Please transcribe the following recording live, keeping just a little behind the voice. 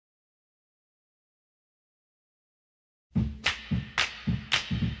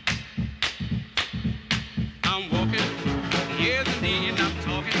I'm walking. Yes, indeed, I'm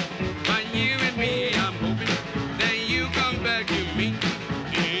talking. But you and me, I'm hoping that you come back to me.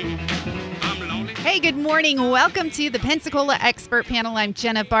 I'm lonely. Hey, good morning. Welcome to the Pensacola Expert Panel. I'm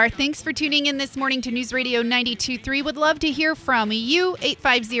Jenna Barr. Thanks for tuning in this morning to News Radio 92.3. Would love to hear from you.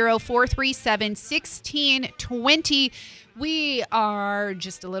 850-437-1620. We are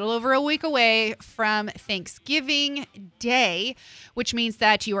just a little over a week away from Thanksgiving Day, which means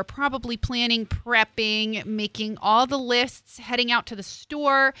that you are probably planning, prepping, making all the lists, heading out to the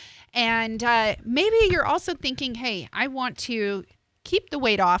store. And maybe you're also thinking, hey, I want to keep the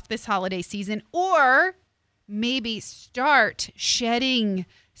weight off this holiday season, or maybe start shedding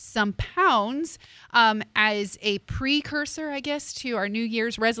some pounds as a precursor, I guess, to our New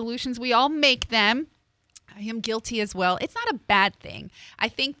Year's resolutions. We all make them. I am guilty as well. It's not a bad thing. I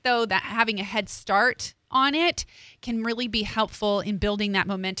think, though, that having a head start on it can really be helpful in building that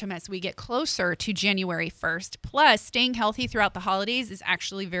momentum as we get closer to January 1st. Plus, staying healthy throughout the holidays is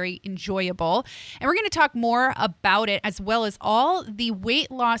actually very enjoyable. And we're going to talk more about it, as well as all the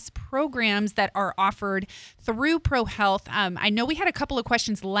weight loss programs that are offered through ProHealth. I know we had a couple of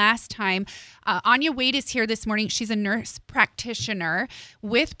questions last time. Anya Wade is here this morning. She's a nurse practitioner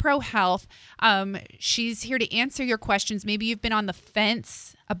with ProHealth. She's here to answer your questions. Maybe you've been on the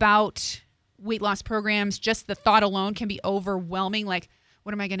fence about weight loss programs. Just the thought alone can be overwhelming. Like,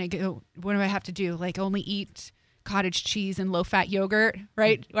 what am I going to go? What do I have to do? Like, only eat cottage cheese and low-fat yogurt,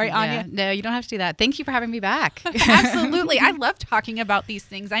 right? Right, Anya? No, you don't have to do that. Thank you for having me back. Absolutely. I love talking about these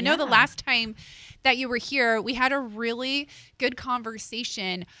things. I know the last time that you were here, we had a really good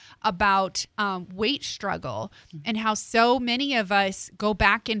conversation about weight struggle and how so many of us go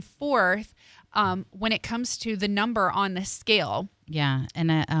back and forth when it comes to the number on the scale. Yeah,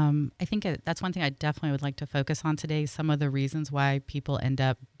 and I think that's one thing I definitely would like to focus on today, some of the reasons why people end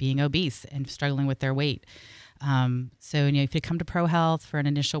up being obese and struggling with their weight. So, if you come to ProHealth for an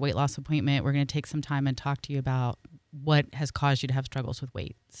initial weight loss appointment, we're going to take some time and talk to you about what has caused you to have struggles with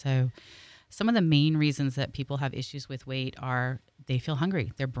weight. So some of the main reasons that people have issues with weight are they feel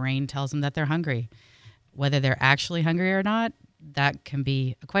hungry. Their brain tells them that they're hungry. Whether they're actually hungry or not, that can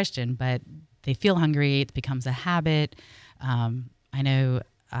be a question, but they feel hungry. It becomes a habit. I know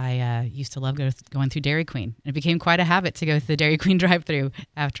I used to love going through Dairy Queen. It became quite a habit to go through the Dairy Queen drive-thru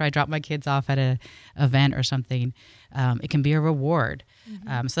after I dropped my kids off at an event or something. It can be a reward.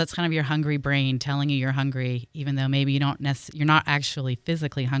 Mm-hmm. So that's kind of your hungry brain telling you you're hungry, even though maybe you're not actually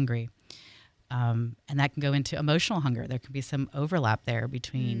physically hungry. And that can go into emotional hunger. There can be some overlap there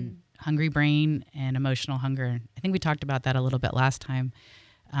between hungry brain and emotional hunger. I think we talked about that a little bit last time.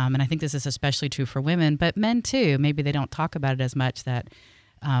 And I think this is especially true for women, but men too. Maybe they don't talk about it as much, that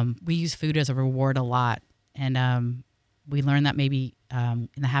we use food as a reward a lot. And we learn that maybe in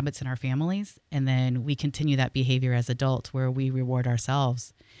the habits in our families, and then we continue that behavior as adults where we reward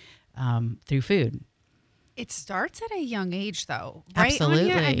ourselves through food. It starts at a young age, though, right?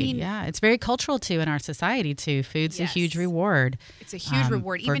 Absolutely. Anya? I mean, yeah, it's very cultural too in our society too. Food's a huge reward. It's a huge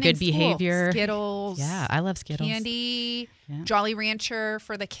reward, for even good in school. behavior. Skittles. Yeah, I love Skittles. Candy, Jolly Rancher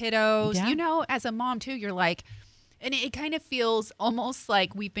for the kiddos. Yeah. As a mom too, you're like, and it kind of feels almost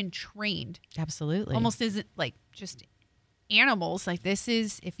like we've been trained. Absolutely. Almost isn't like just animals. Like, this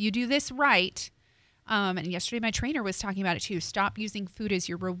is, if you do this right. And yesterday my trainer was talking about it too. Stop using food as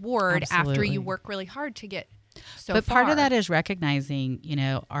your reward after you work really hard to get so But far. part of that is recognizing,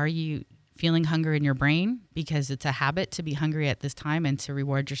 are you feeling hunger in your brain because it's a habit to be hungry at this time and to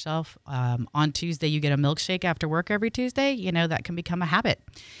reward yourself? On Tuesday, you get a milkshake after work every Tuesday. That can become a habit.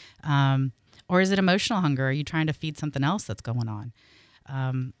 Or is it emotional hunger? Are you trying to feed something else that's going on?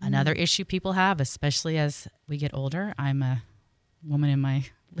 Another issue people have, especially as we get older, I'm a woman in my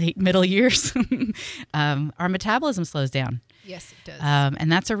late middle years, our metabolism slows down. Yes, it does.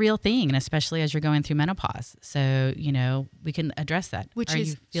 And that's a real thing, and especially as you're going through menopause. So, we can address that. Which are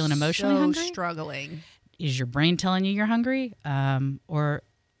is you feeling emotionally so hungry? struggling. Is your brain telling you you're hungry? Or,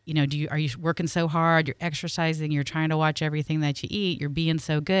 are you working so hard, you're exercising, you're trying to watch everything that you eat, you're being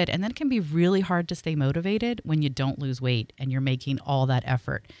so good. And then it can be really hard to stay motivated when you don't lose weight and you're making all that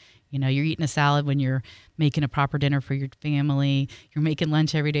effort. You're eating a salad when you're making a proper dinner for your family. You're making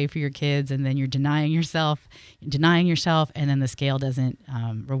lunch every day for your kids, and then you're denying yourself, and then the scale doesn't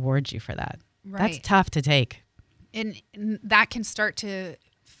reward you for that. Right. That's tough to take. And that can start to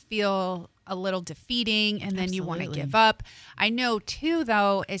feel a little defeating, and then you want to Absolutely. give up. I know too,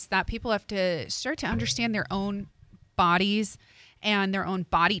 though, is that people have to start to understand their own bodies and their own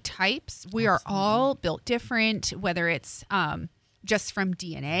body types. We are all built different, whether it's just from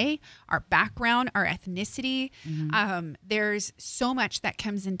DNA, our background, our ethnicity. There's so much that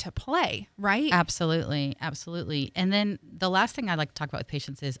comes into play, right? Absolutely. Absolutely. And then the last thing I like to talk about with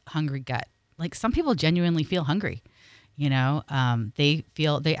patients is hungry gut. Like some people genuinely feel hungry,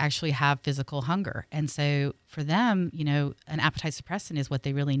 they actually have physical hunger. And so for them, an appetite suppressant is what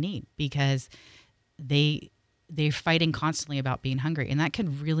they really need because they're fighting constantly about being hungry. And that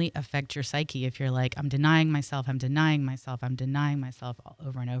could really affect your psyche if you're like, I'm denying myself over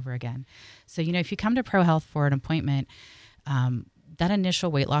and over again. So, if you come to ProHealth for an appointment, that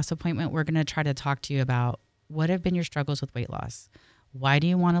initial weight loss appointment, we're going to try to talk to you about what have been your struggles with weight loss. Why do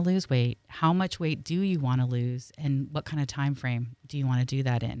you want to lose weight? How much weight do you want to lose? And what kind of time frame do you want to do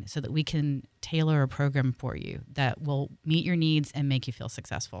that in so that we can tailor a program for you that will meet your needs and make you feel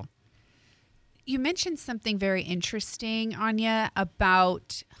successful? You mentioned something very interesting, Anya,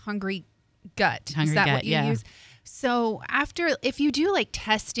 about hungry gut. Hungry Is that gut, what you yeah. use? So if you do like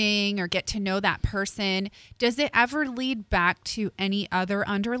testing or get to know that person, does it ever lead back to any other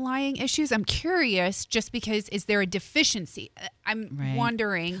underlying issues? I'm curious just because is there a deficiency? I'm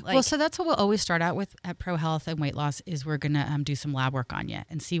wondering. Well, so that's what we'll always start out with at ProHealth and weight loss is we're going to do some lab work on you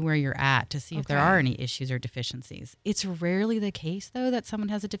and see where you're at to see if there are any issues or deficiencies. It's rarely the case, though, that someone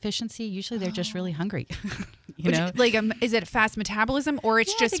has a deficiency. Usually they're just really hungry. Like, is it fast metabolism or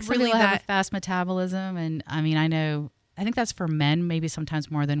it's just I think really some people have that a fast metabolism? And I think that's for men, maybe sometimes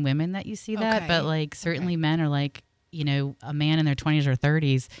more than women that you see that. Okay. But like certainly men are like, a man in their 20s or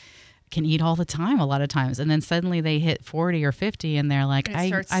 30s can eat all the time a lot of times. And then suddenly they hit 40 or 50 and they're like,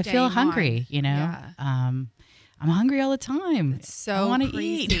 I feel hungry, Yeah. I'm hungry all the time. It's so I want to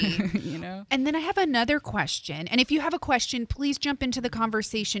crazy. eat, And then I have another question. And if you have a question, please jump into the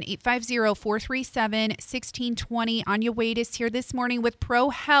conversation. 850-437-1620. Anya Wade is here this morning with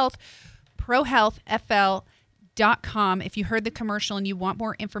ProHealth, ProHealthFL.com. If you heard the commercial and you want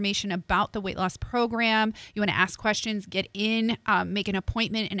more information about the weight loss program, you want to ask questions, get in, make an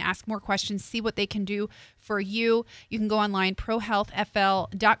appointment and ask more questions, see what they can do for you. You can go online,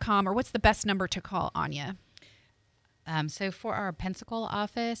 ProHealthFL.com, or what's the best number to call, Anya? So for our Pensacola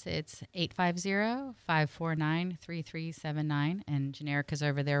office, it's 850-549-3379. And Generica's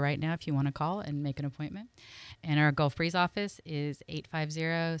over there right now if you want to call and make an appointment. And our Gulf Breeze office is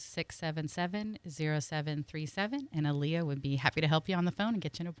 850-677-0737. And Aaliyah would be happy to help you on the phone and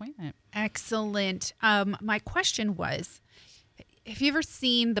get you an appointment. Excellent. My question was, have you ever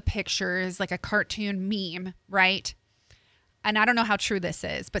seen the pictures, like a cartoon meme, right? And I don't know how true this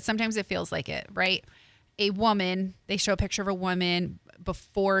is, but sometimes it feels like it, right? A woman, they show a picture of a woman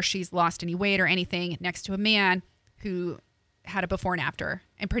before she's lost any weight or anything next to a man who had a before and after.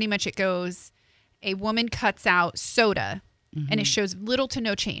 And pretty much it goes, a woman cuts out soda and it shows little to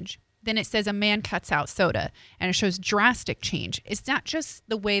no change. Then it says a man cuts out soda and it shows drastic change. It's not just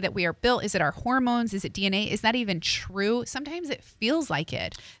the way that we are built. Is it our hormones? Is it DNA? Is that even true? Sometimes it feels like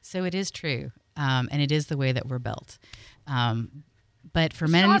it. So it is true. And it is the way that we're built. But for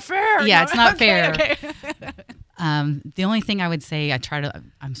men, not fair. Yeah, No, it's not okay, fair. okay. The only thing I would say,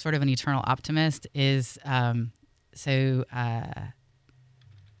 I'm sort of an eternal optimist is,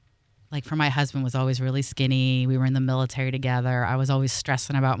 like for my husband was always really skinny. We were in the military together. I was always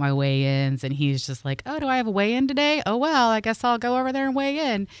stressing about my weigh-ins and he's just like, oh, do I have a weigh-in today? Oh, well, I guess I'll go over there and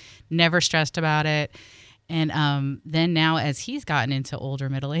weigh in. Never stressed about it. And then now as he's gotten into older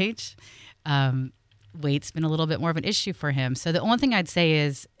middle age, weight's been a little bit more of an issue for him. So the only thing I'd say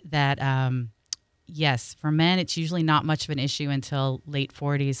is that, yes, for men, it's usually not much of an issue until late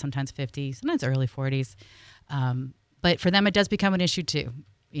 40s, sometimes 50s, sometimes early 40s. But for them, it does become an issue too.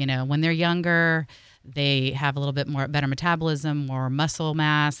 When they're younger, they have a little bit more better metabolism, more muscle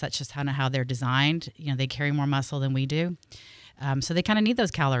mass. That's just kind of how they're designed. They carry more muscle than we do. So they kind of need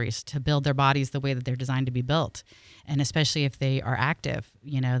those calories to build their bodies the way that they're designed to be built. And especially if they are active,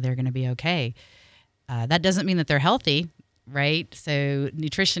 they're going to be okay. That doesn't mean that they're healthy, right? So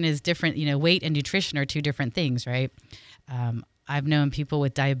nutrition is different. Weight and nutrition are two different things, right? I've known people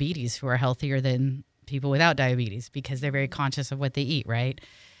with diabetes who are healthier than people without diabetes because they're very conscious of what they eat, right?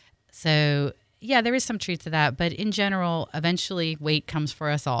 So yeah, there is some truth to that. But in general, eventually weight comes for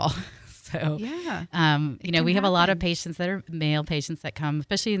us all. So, Yeah. We have a lot of patients that are male patients that come,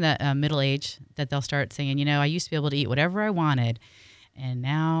 especially in the middle age, that they'll start saying, I used to be able to eat whatever I wanted. And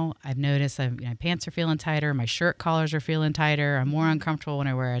now I've noticed my pants are feeling tighter. My shirt collars are feeling tighter. I'm more uncomfortable when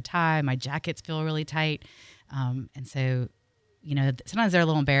I wear a tie. My jackets feel really tight. And so, sometimes they're a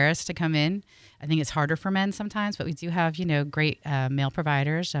little embarrassed to come in. I think it's harder for men sometimes, but we do have, great male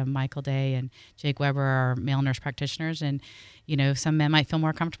providers. Michael Day and Jake Weber are male nurse practitioners. And, some men might feel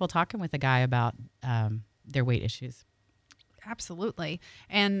more comfortable talking with a guy about their weight issues. Absolutely.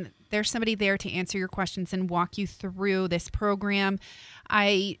 And there's somebody there to answer your questions and walk you through this program.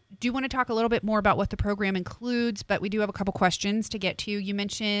 I do want to talk a little bit more about what the program includes, but we do have a couple questions to get to. You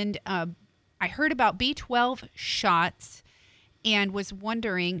mentioned, I heard about B12 shots and was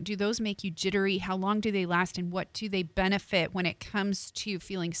wondering, do those make you jittery? How long do they last? And what do they benefit when it comes to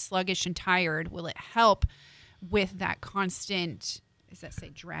feeling sluggish and tired? Will it help with that constant, does that say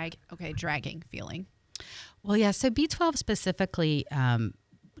drag? Okay, dragging feeling. Well, yeah. So B12 specifically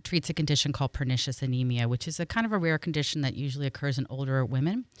treats a condition called pernicious anemia, which is a kind of a rare condition that usually occurs in older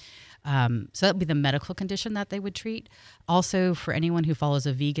women. So that would be the medical condition that they would treat. Also, for anyone who follows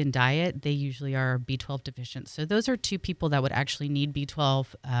a vegan diet, they usually are B12 deficient. So those are two people that would actually need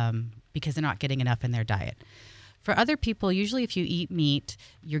B12 because they're not getting enough in their diet. For other people, usually if you eat meat,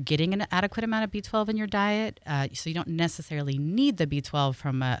 you're getting an adequate amount of B12 in your diet. So you don't necessarily need the B12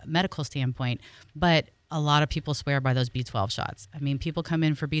 from a medical standpoint, but a lot of people swear by those B12 shots. I mean, people come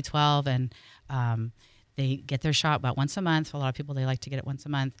in for B12 and they get their shot about once a month. For a lot of people, they like to get it once a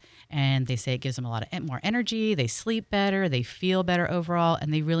month. And they say it gives them a lot of more energy. They sleep better. They feel better overall.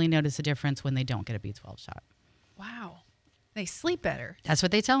 And they really notice a difference when they don't get a B12 shot. Wow. They sleep better. That's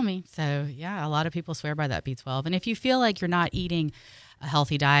what they tell me. So, yeah, a lot of people swear by that B12. And if you feel like you're not eating a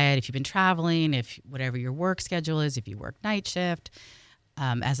healthy diet, if you've been traveling, if whatever your work schedule is, if you work night shift,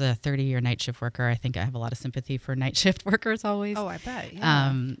 as a 30-year night shift worker, I think I have a lot of sympathy for night shift workers always. Oh, I bet.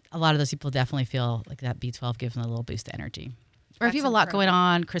 Yeah. A lot of those people definitely feel like that B12 gives them a little boost of energy. Or if you have a lot incredible. going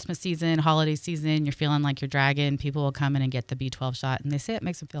on, Christmas season, holiday season, you're feeling like you're dragging, people will come in and get the B12 shot, and they say it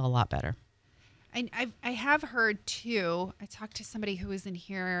makes them feel a lot better. I have heard too, I talked to somebody who was in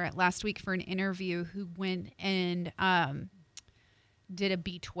here last week for an interview who went and did a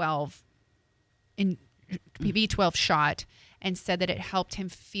B12 shot and said that it helped him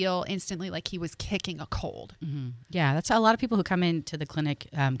feel instantly like he was kicking a cold. Mm-hmm. Yeah, that's a lot of people who come into the clinic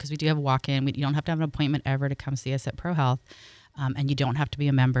because we do have a walk-in. You don't have to have an appointment ever to come see us at ProHealth, and you don't have to be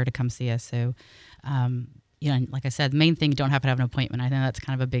a member to come see us. So, and like I said, the main thing, you don't have to have an appointment. I think that's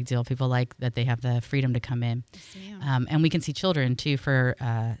kind of a big deal. People like that they have the freedom to come in. And we can see children, too, for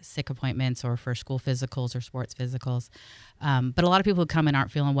sick appointments or for school physicals or sports physicals. But a lot of people who come in aren't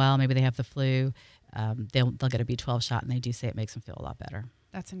feeling well. Maybe they have the flu. They'll get a B12 shot, and they do say it makes them feel a lot better.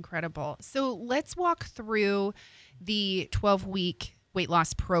 That's incredible. So let's walk through the 12-week weight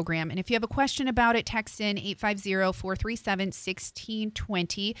loss program. And if you have a question about it, text in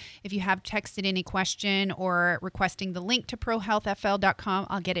 850-437-1620. If you have texted any question or requesting the link to prohealthfl.com,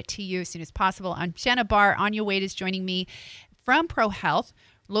 I'll get it to you as soon as possible. I'm Jenna Barr. Anya Wade is joining me from ProHealth,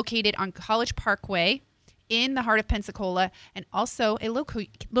 located on College Parkway in the heart of Pensacola, and also a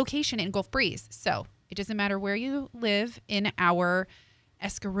location in Gulf Breeze. So it doesn't matter where you live in our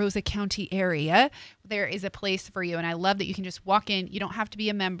Escorosa County area, there is a place for you. And I love that you can just walk in. You don't have to be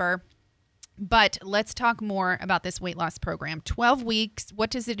a member. But let's talk more about this weight loss program. 12 weeks, what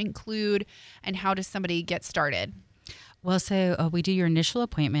does it include, and how does somebody get started? Well, so we do your initial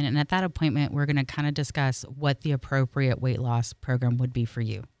appointment, and at that appointment, we're going to kind of discuss what the appropriate weight loss program would be for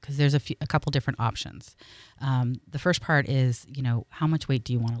you, because there's a couple different options. The first part is, how much weight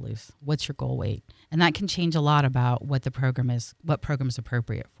do you want to lose? What's your goal weight? And that can change a lot about what program is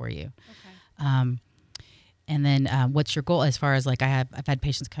appropriate for you. Okay. And then what's your goal as far as I've had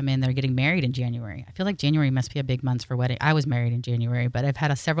patients come in, they're getting married in January. I feel like January must be a big month for wedding. I was married in January, but I've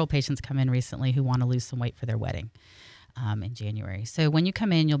had several patients come in recently who want to lose some weight for their wedding. In January. So when you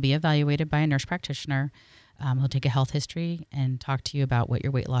come in, you'll be evaluated by a nurse practitioner. He'll take a health history and talk to you about what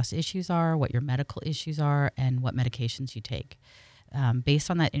your weight loss issues are, what your medical issues are, and what medications you take.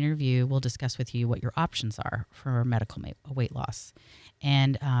 Based on that interview, we'll discuss with you what your options are for medical weight loss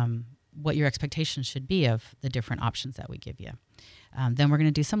and what your expectations should be of the different options that we give you. Then we're going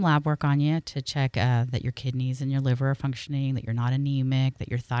to do some lab work on you to check that your kidneys and your liver are functioning, that you're not anemic, that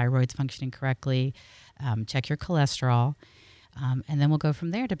your thyroid's functioning correctly, check your cholesterol, and then we'll go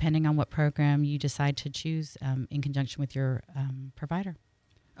from there depending on what program you decide to choose in conjunction with your provider.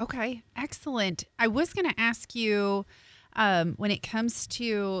 Okay, excellent. I was going to ask you, when it comes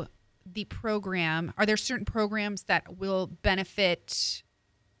to the program, are there certain programs that will benefit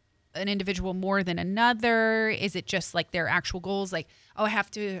an individual more than another? Is it just like their actual goals? Like, I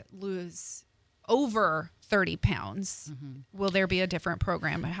have to lose over 30 pounds. Mm-hmm. Will there be a different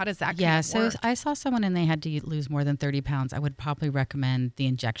program? How does that work? So I saw someone and they had to lose more than 30 pounds. I would probably recommend the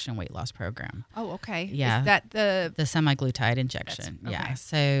injection weight loss program. Oh, okay. Yeah. Is that the semaglutide injection? Okay. Yeah.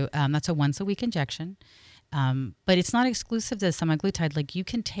 So that's a once-a-week injection. But it's not exclusive to semaglutide. Like, you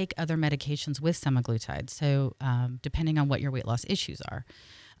can take other medications with semaglutide. So depending on what your weight loss issues are.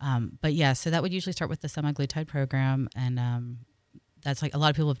 But yeah, so that would usually start with the semaglutide program, and that's like a lot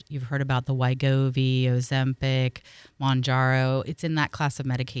of people you've heard about the Wegovy, Ozempic, Mounjaro. It's in that class of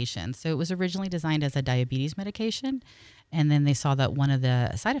medication. So it was originally designed as a diabetes medication, and then they saw that one of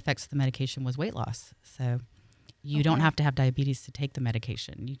the side effects of the medication was weight loss. So you don't have to have diabetes to take the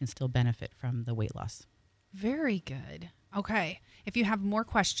medication. You can still benefit from the weight loss. Very good. Okay. If you have more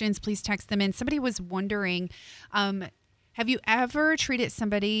questions, please text them in. Somebody was wondering, have you ever treated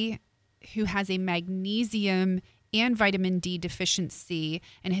somebody who has a magnesium and vitamin D deficiency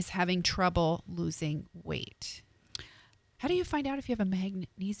and is having trouble losing weight? How do you find out if you have a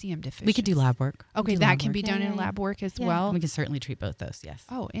magnesium deficiency? We could do lab work. Okay, that can be done in lab work as well. We can certainly treat both those, yes.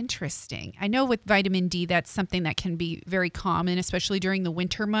 Oh, interesting. I know with vitamin D, that's something that can be very common, especially during the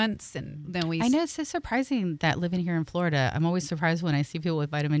winter months. And then I know it's so surprising that living here in Florida, I'm always surprised when I see people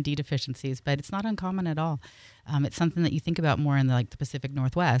with vitamin D deficiencies, but it's not uncommon at all. It's something that you think about more in the Pacific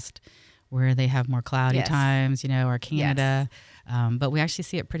Northwest, where they have more cloudy times, or Canada. Yes. But we actually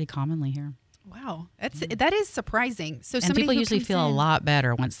see it pretty commonly here. Wow, that is surprising. So and people usually feel a lot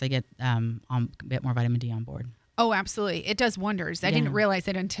better once they get a bit more vitamin D on board. Oh, absolutely. It does wonders. I didn't realize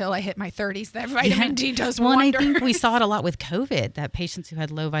it until I hit my 30s that vitamin D does wonders. And I think we saw it a lot with COVID, that patients who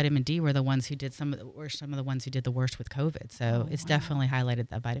had low vitamin D were the ones who did some of the ones who did the worst with COVID. So it's definitely highlighted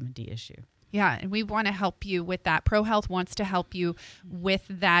that vitamin D issue. Yeah, and we want to help you with that. ProHealth wants to help you with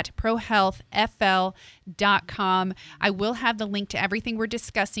that. ProHealthFL.com. I will have the link to everything we're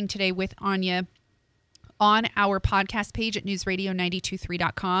discussing today with Anya on our podcast page at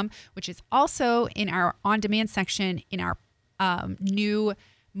newsradio923.com, which is also in our on-demand section in our new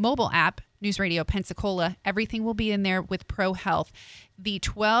mobile app, News Radio Pensacola. Everything will be in there with ProHealth. The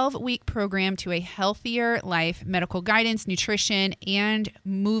 12-week program to a healthier life, medical guidance, nutrition, and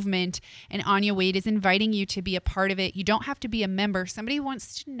movement. And Anya Wade is inviting you to be a part of it. You don't have to be a member. Somebody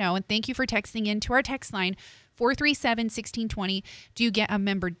wants to know, and thank you for texting in to our text line, 437-1620. Do you get a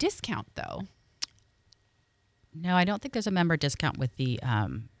member discount, though? No, I don't think there's a member discount with the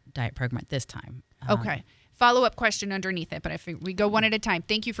diet program at this time. Okay. Follow-up question underneath it, but if we go one at a time.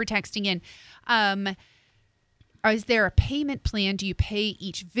 Thank you for texting in. Is there a payment plan? Do you pay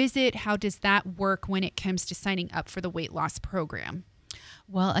each visit? How does that work when it comes to signing up for the weight loss program?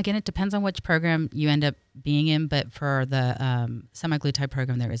 Well, again, it depends on which program you end up being in, but for the semaglutide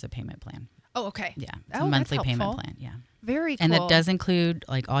program, there is a payment plan. Oh, okay. Yeah, it's a monthly payment plan. Yeah, very cool. And that does include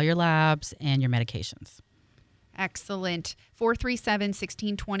all your labs and your medications. Excellent.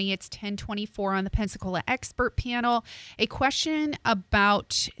 437-1620. It's 1024 on the Pensacola Expert Panel. A question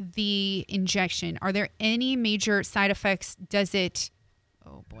about the injection. Are there any major side effects? Does it,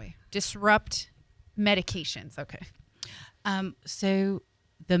 disrupt medications? Okay. So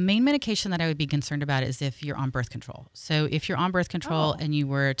the main medication that I would be concerned about is if you're on birth control. So if you're on birth control and you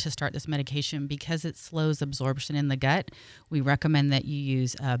were to start this medication, because it slows absorption in the gut, we recommend that you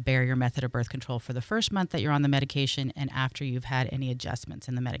use a barrier method of birth control for the first month that you're on the medication and after you've had any adjustments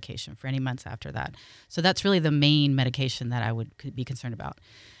in the medication for any months after that. So that's really the main medication that I would be concerned about.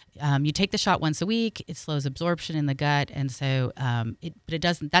 You take the shot once a week. It slows absorption in the gut, and so it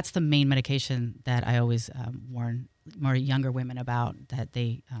doesn't. That's the main medication that I always warn more younger women about, that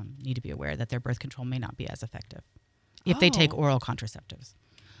they need to be aware that their birth control may not be as effective if they take oral contraceptives.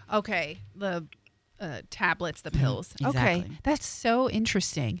 Okay, the tablets, the pills. Exactly. Okay, that's so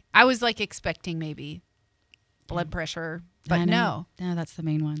interesting. I was expecting maybe blood pressure, but no, that's the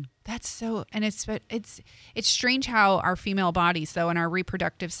main one. That's so, and it's strange how our female bodies, though, and our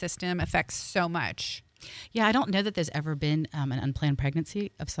reproductive system affects so much. Yeah, I don't know that there's ever been an unplanned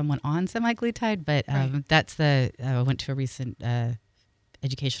pregnancy of someone on semaglutide, but that's I went to a recent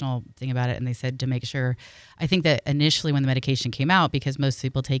educational thing about it, and they said to make sure. I think that initially when the medication came out, because most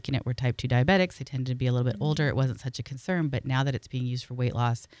people taking it were type 2 diabetics, they tended to be a little bit older. It wasn't such a concern, but now that it's being used for weight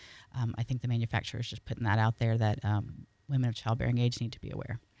loss, I think the manufacturer is just putting that out there that women of childbearing age need to be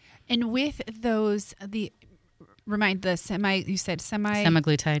aware. And with those, you said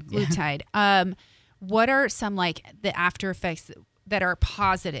semaglutide. Yeah. What are some the after effects that are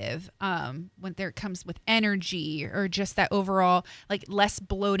positive when there comes with energy or just that overall less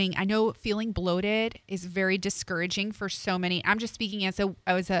bloating? I know feeling bloated is very discouraging for so many. I'm just speaking as a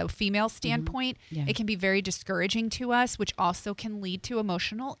female standpoint. Mm-hmm. Yeah. It can be very discouraging to us, which also can lead to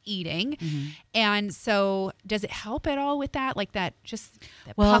emotional eating. Mm-hmm. And so does it help at all with that? That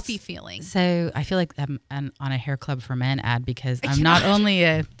puffy feeling? So I feel like I'm on a Hair Club for Men ad, because I'm not only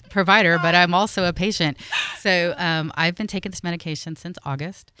a provider, but I'm also a patient. So I've been taking this medication since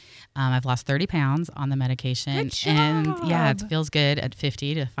August. I've lost 30 pounds on the medication. Good job. And yeah, it feels good at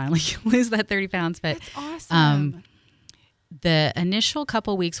 50 to finally lose that 30 pounds. But that's awesome. The initial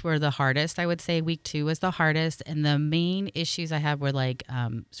couple weeks were the hardest. I would say week 2 was the hardest. And the main issues I had were like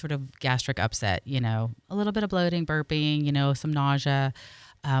sort of gastric upset, a little bit of bloating, burping, some nausea.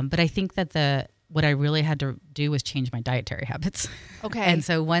 But I think that what I really had to do was change my dietary habits. Okay. And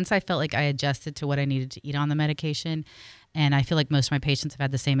so once I felt like I adjusted to what I needed to eat on the medication, and I feel like most of my patients have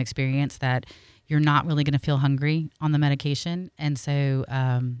had the same experience, that you're not really going to feel hungry on the medication. And so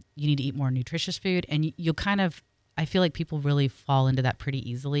you need to eat more nutritious food. And you'll I feel like people really fall into that pretty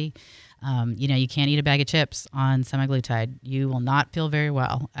easily. You can't eat a bag of chips on semaglutide. You will not feel very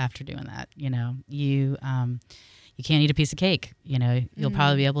well after doing that. You can't eat a piece of cake. You'll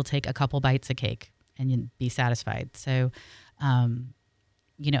probably be able to take a couple bites of cake and you'll be satisfied. So,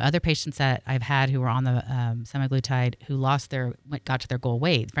 other patients that I've had who were on the semaglutide who got to their goal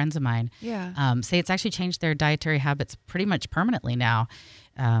weight, friends of mine, say it's actually changed their dietary habits pretty much permanently now,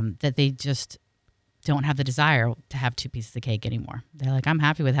 that they just don't have the desire to have 2 pieces of cake anymore. They're like, I'm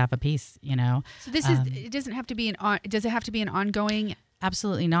happy with half a piece, So this it doesn't have to be does it have to be an ongoing?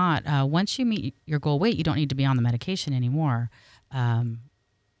 Absolutely not. Once you meet your goal weight, you don't need to be on the medication anymore.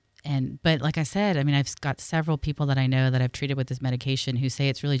 But like I said, I've got several people that I know that I've treated with this medication who say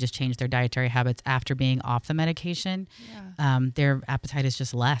it's really just changed their dietary habits after being off the medication. Yeah. Their appetite is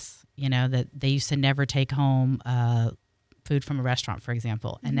just less, that they used to never take home food from a restaurant, for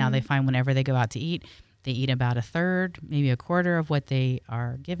example. And now they find whenever they go out to eat, they eat about a third, maybe a quarter of what they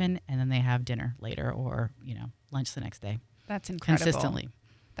are given. And then they have dinner later or, lunch the next day. That's incredible. Consistently.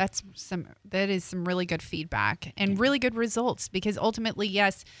 That is some really good feedback and really good results, because ultimately,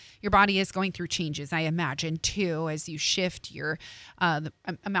 yes, your body is going through changes, I imagine, too, as you shift your the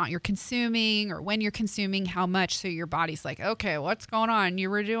amount you're consuming or when you're consuming, how much. So your body's like, okay, what's going on?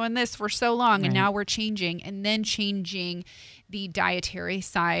 You were doing this for so long and now we're changing, and then changing the dietary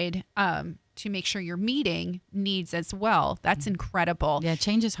side to make sure you're meeting needs as well. That's incredible. Yeah,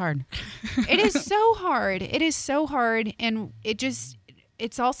 change is hard. It is so hard. It is so hard. And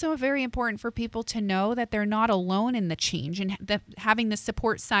it's also very important for people to know that they're not alone in the change, and that having the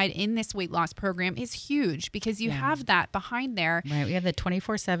support side in this weight loss program is huge, because you have that behind there. Right. We have the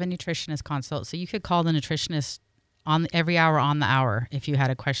 24/7 nutritionist consult. So you could call the nutritionist on every hour on the hour if you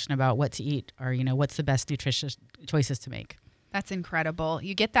had a question about what to eat or, what's the best nutritious choices to make. That's incredible.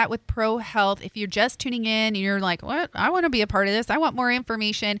 You get that with Pro Health. If you're just tuning in and you're like, what? I want to be a part of this. I want more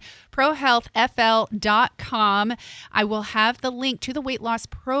information. ProHealthFL.com. I will have the link to the weight loss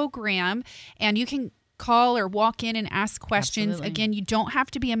program, and you can call or walk in and ask questions. Absolutely. Again, you don't have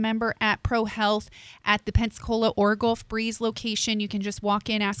to be a member at Pro Health at the Pensacola or Gulf Breeze location. You can just walk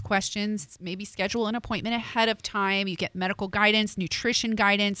in, ask questions, maybe schedule an appointment ahead of time. You get medical guidance, nutrition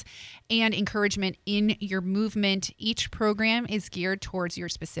guidance, and encouragement in your movement. Each program is geared towards your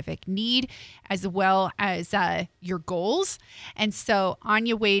specific need as well as your goals. And so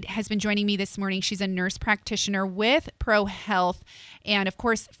Anya Wade has been joining me this morning. She's a nurse practitioner with Pro Health. And of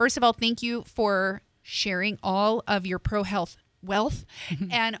course, first of all, thank you for sharing all of your Pro Health wealth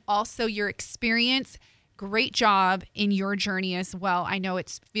and also your experience. Great job in your journey as well. I know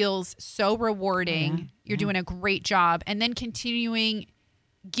it feels so rewarding. Yeah. You're doing a great job. And then continuing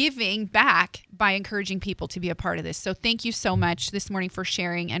giving back by encouraging people to be a part of this. So thank you so much this morning for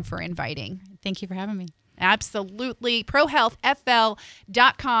sharing and for inviting. Thank you for having me. Absolutely.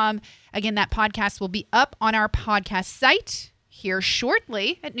 ProHealthFL.com. Again, that podcast will be up on our podcast site here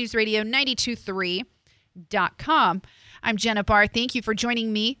shortly at newsradio923.com. I'm Jenna Barr. Thank you for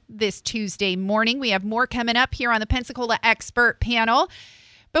joining me this Tuesday morning. We have more coming up here on the Pensacola Expert Panel,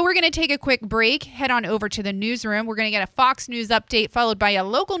 but we're going to take a quick break, head on over to the newsroom. We're going to get a Fox News update followed by a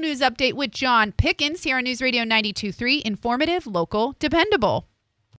local news update with John Pickens here on News Radio 92.3. Informative, local, dependable.